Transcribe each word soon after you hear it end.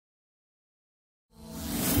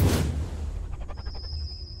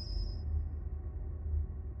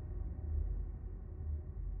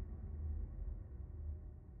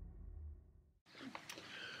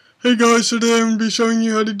Hey guys, today I'm going to be showing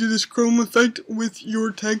you how to do this chrome effect with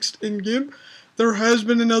your text in Gimp. There has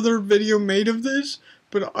been another video made of this,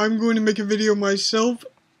 but I'm going to make a video myself,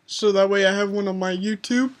 so that way I have one on my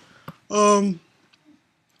YouTube.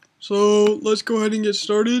 So let's go ahead and get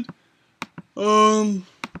started.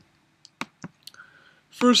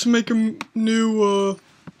 First make a new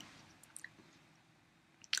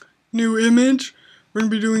image. We're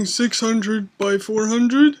going to be doing 600 by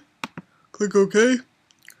 400. Click OK.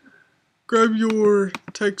 Grab your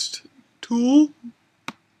text tool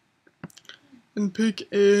and pick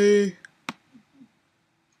a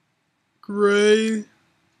gray,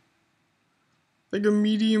 like a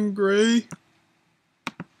medium gray,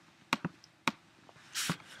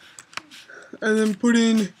 and then put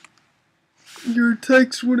in your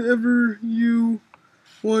text, whatever you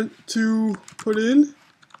want to put in.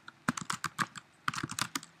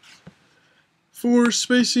 For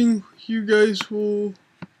spacing, you guys will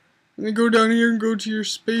go down here and go to your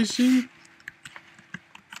spacing,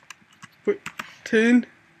 put 10,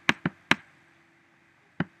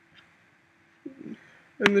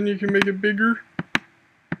 and then you can make it bigger.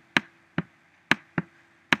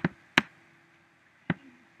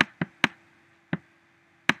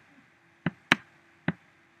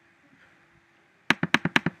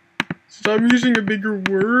 Since I'm using a bigger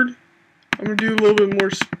word, I'm going to do a little bit more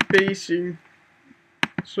spacing.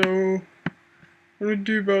 So I'm going to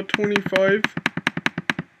do about 25.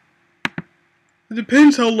 It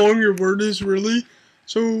depends how long your word is, really.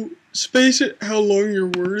 So space it how long your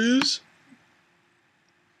word is.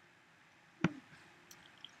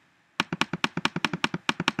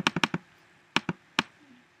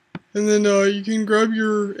 And then you can grab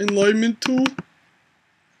your alignment tool,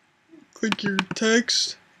 click your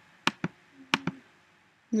text,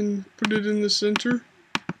 and put it in the center.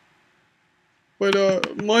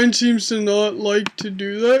 But mine seems to not like to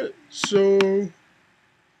do that, so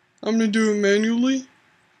I'm going to do it manually,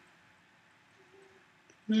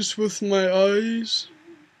 just with my eyes.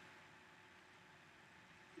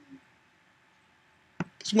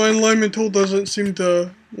 Because my alignment tool doesn't seem to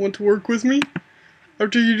want to work with me.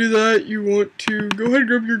 After you do that, you want to go ahead and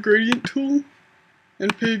grab your gradient tool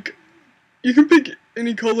and you can pick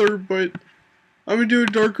any color, but I'm going to do a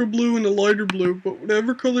darker blue and a lighter blue, but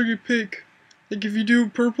whatever color you pick, like if you do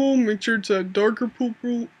purple, make sure it's a darker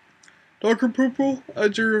purple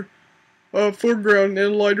as your foreground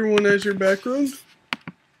and a lighter one as your background.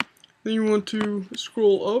 Then you want to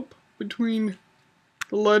scroll up between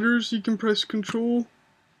the letters. You can press Control.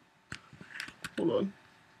 Hold on.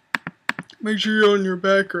 Make sure you're on your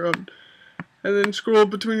background, and then scroll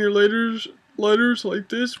up between your letters like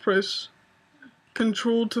this. Press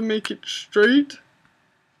Control to make it straight,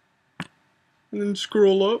 and then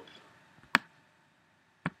scroll up.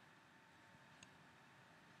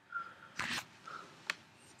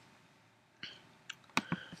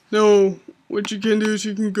 Now, what you can do is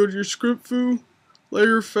you can go to your script view,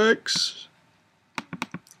 layer effects.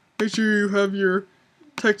 Make sure you have your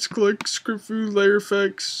text click, script view, layer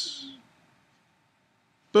effects,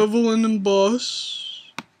 bevel and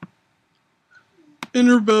emboss,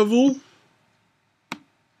 inner bevel,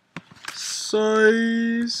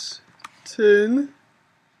 size 10.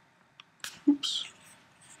 Oops.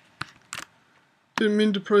 Didn't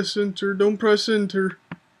mean to press enter. Don't press enter.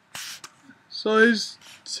 Size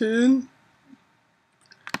 10.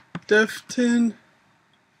 Depth 10.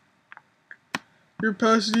 Your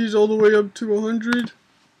opacity is all the way up to 100.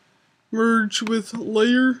 Merge with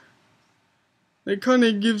layer. It kind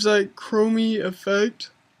of gives that chromey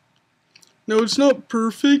effect. Now it's not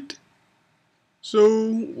perfect, so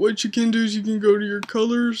what you can do is you can go to your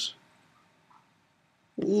colors,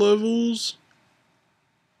 levels.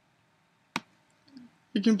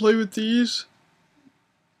 You can play with these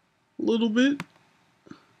a little bit.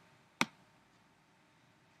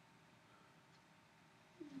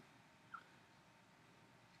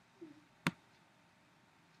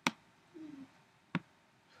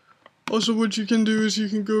 Also, what you can do is you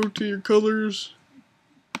can go to your colors,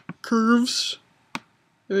 curves,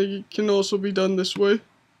 and it can also be done this way,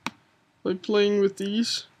 by playing with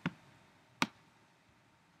these.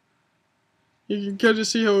 You can kind of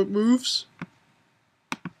see how it moves,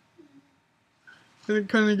 and it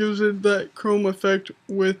kind of gives it that chrome effect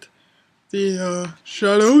with the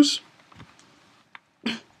shadows.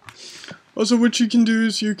 Also, what you can do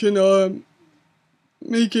is you can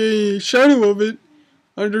make a shadow of it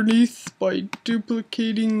underneath by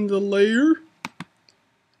duplicating the layer.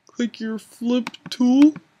 Click your flip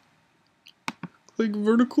tool, click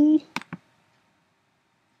vertical,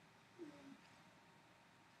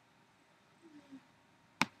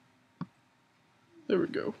 there we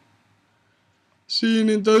go. See,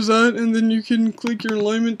 and it does that, and then you can click your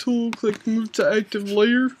alignment tool, click move to active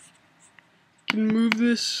layer. You can move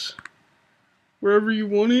this wherever you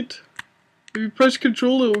want it. If you press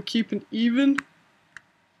control, it will keep it even.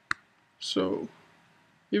 So,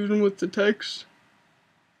 even with the text,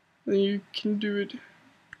 then you can do it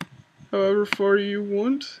however far you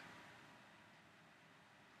want.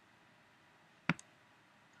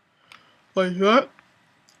 Like that.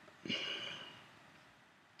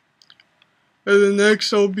 And then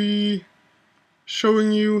next I'll be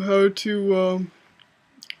showing you how to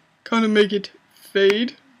kind of make it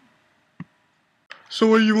fade. So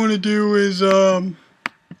what you want to do is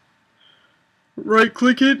right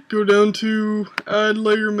click it, go down to add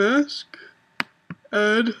layer mask,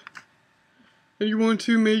 add, and you want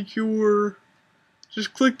to make your,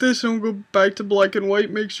 just click this and we'll go back to black and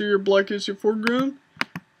white. Make sure your black is your foreground,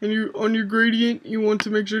 and you on your gradient you want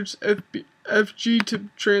to make sure it's FG to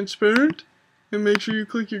transparent, and make sure you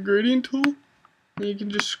click your gradient tool, and you can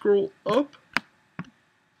just scroll up.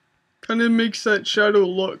 Kind of makes that shadow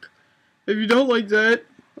look. If you don't like that,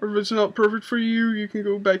 or if it's not perfect for you, you can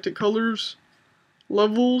go back to colors,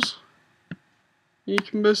 levels, and you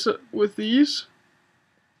can mess up with these.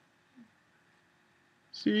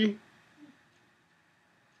 See?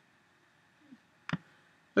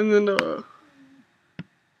 And then I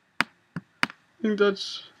think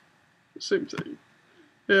that's the same thing.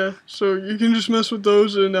 Yeah, so you can just mess with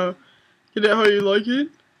those and get it how you like it,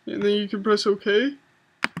 and then you can press OK.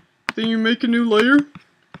 Then you make a new layer,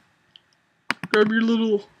 grab your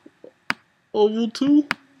little oval tool,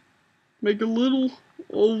 make a little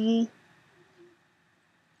oval,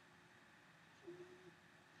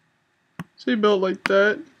 say about like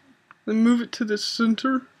that, then move it to the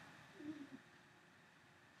center,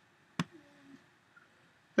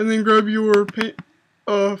 and then grab your paint,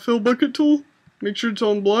 fill bucket tool, make sure it's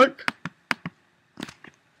on black,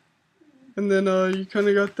 and then you kind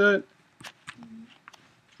of got that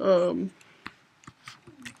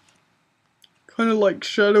kind of like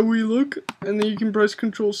shadowy look, and then you can press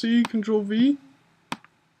Ctrl C, Ctrl V,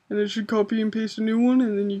 and it should copy and paste a new one,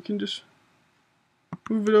 and then you can just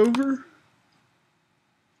move it over,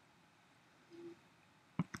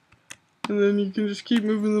 and then you can just keep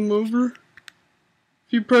moving them over.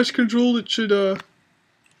 If you press Ctrl, it should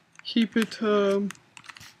keep it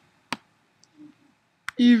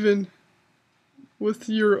even with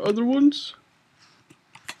your other ones.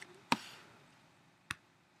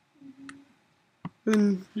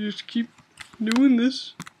 And you just keep doing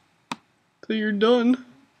this till you're done.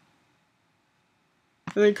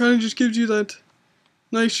 And it kind of just gives you that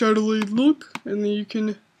nice shadowy look, and then you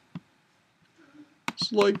can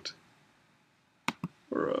select,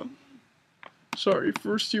 or sorry,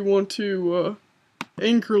 first you want to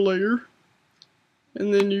anchor layer,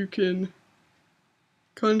 and then you can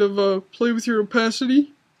kind of play with your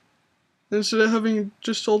opacity. And instead of having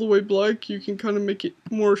just all the way black, you can kind of make it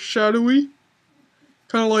more shadowy,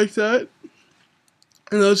 kind of like that.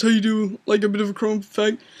 And that's how you do like a bit of a chrome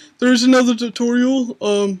effect. There's another tutorial,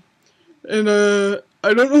 and I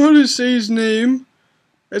don't know how to say his name.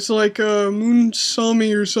 It's like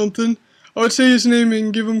Moonsami or something. I would say his name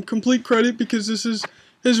and give him complete credit because this is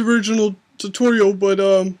his original tutorial, but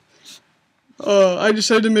I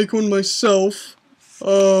decided to make one myself.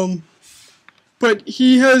 But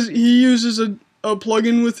he uses a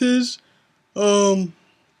plugin with his.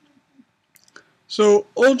 So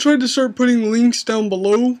I'll try to start putting links down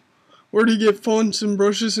below where to get fonts and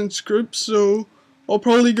brushes and scripts. So I'll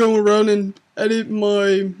probably go around and edit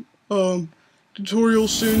my tutorial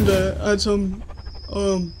soon to add some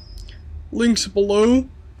links below,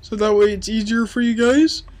 so that way it's easier for you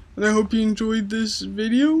guys. And I hope you enjoyed this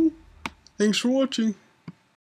video. Thanks for watching.